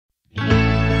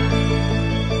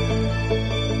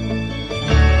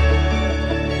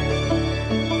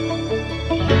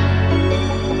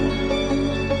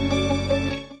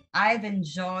I've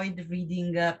enjoyed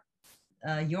reading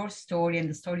your story and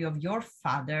the story of your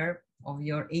father, of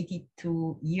your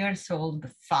 82 years old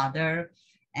father,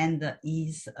 and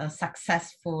his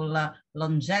successful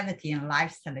longevity and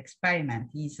lifestyle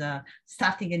experiment. He's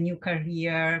starting a new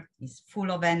career, he's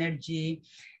full of energy.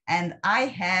 And I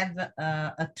have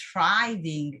a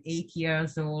thriving 8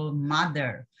 years old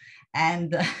mother. And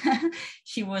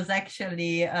she was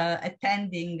actually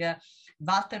attending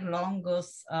Valter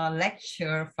Longo's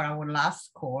lecture for our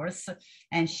last course,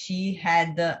 and she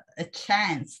had a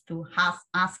chance to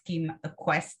ask him a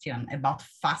question about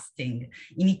fasting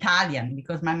in Italian,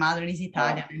 because my mother is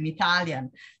Italian, I'm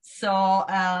Italian. So,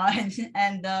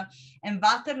 and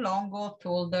Valter Longo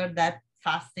told her that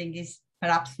fasting is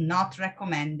perhaps not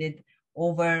recommended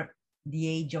over the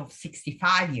age of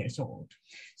 65 years old.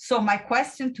 So my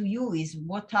question to you is,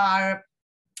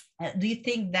 do you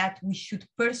think that we should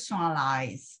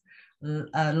personalize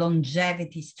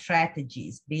longevity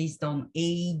strategies based on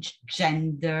age,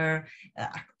 gender,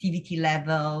 activity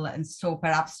level? And so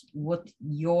perhaps what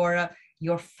your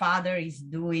father is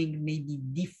doing may be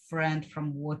different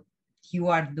from what you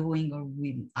are doing or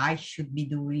I should be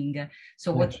doing.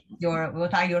 So what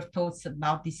are your thoughts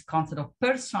about this concept of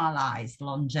personalized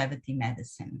longevity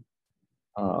medicine?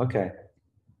 Okay.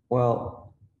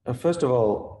 Well, first of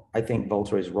all, I think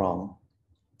Valter is wrong.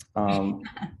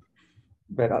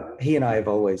 But he and I have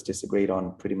always disagreed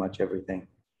on pretty much everything.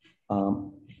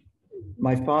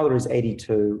 My father is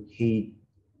 82. He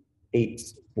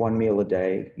eats one meal a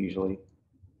day, usually,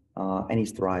 and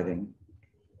he's thriving.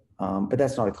 But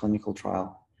that's not a clinical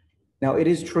trial. Now, it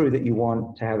is true that you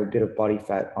want to have a bit of body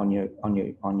fat on you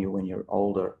when you're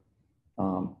older.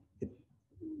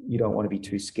 You don't want to be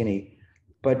too skinny.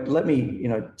 But let me,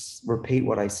 repeat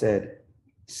what I said.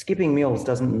 Skipping meals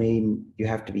doesn't mean you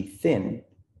have to be thin.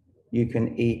 You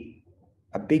can eat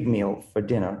a big meal for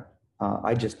dinner.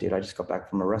 I just got back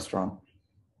from a restaurant,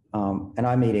 and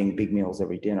I'm eating big meals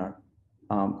every dinner,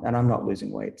 and I'm not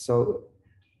losing weight. So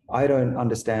I don't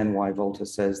understand why Valter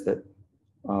says that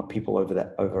people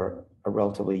over a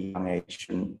relatively young age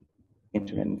shouldn't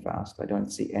intermittent fast. I don't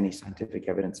see any scientific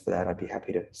evidence for that. I'd be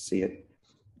happy to see it.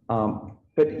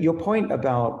 But your point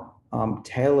about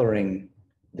tailoring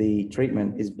the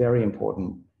treatment is very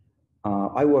important.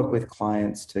 I work with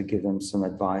clients to give them some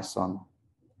advice on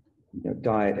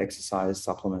diet, exercise,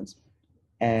 supplements,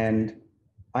 and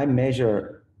I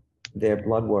measure their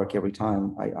blood work every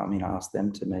time. I ask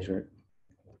them to measure it,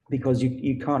 because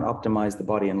you can't optimize the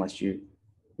body unless you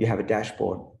have a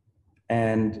dashboard.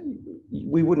 And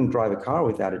we wouldn't drive a car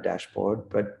without a dashboard,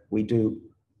 but we don't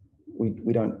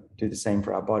do the same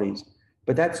for our bodies.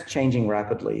 But that's changing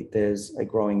rapidly. There's a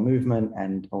growing movement,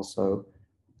 and also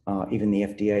even the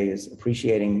FDA is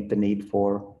appreciating the need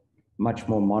for much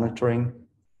more monitoring,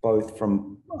 both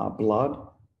from blood,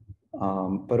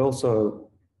 but also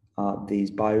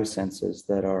these biosensors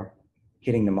that are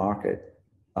hitting the market.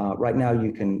 Right now,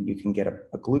 you can get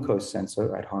a glucose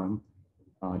sensor at home,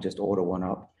 just order one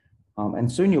up. And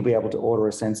soon you'll be able to order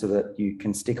a sensor that you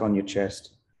can stick on your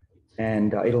chest,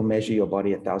 and it'll measure your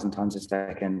body 1,000 times a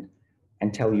second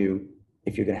and tell you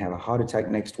if you're going to have a heart attack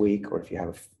next week, or if you have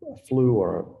a flu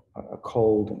or a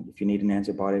cold, and if you need an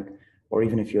antibiotic, or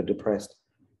even if you're depressed.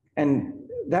 And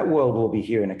that world will be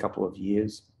here in a couple of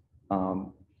years.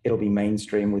 It'll be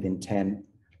mainstream within 10.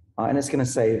 And it's going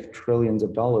to save trillions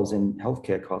of dollars in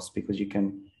healthcare costs, because you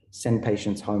can send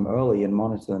patients home early and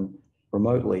monitor them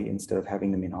remotely instead of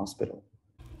having them in hospital.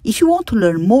 If you want to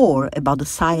learn more about the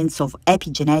science of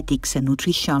epigenetics and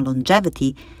nutrition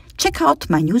longevity, check out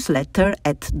my newsletter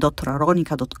at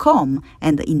draronica.com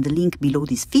and in the link below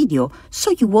this video,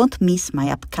 so you won't miss my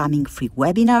upcoming free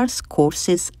webinars,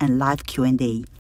 courses, and live Q&A.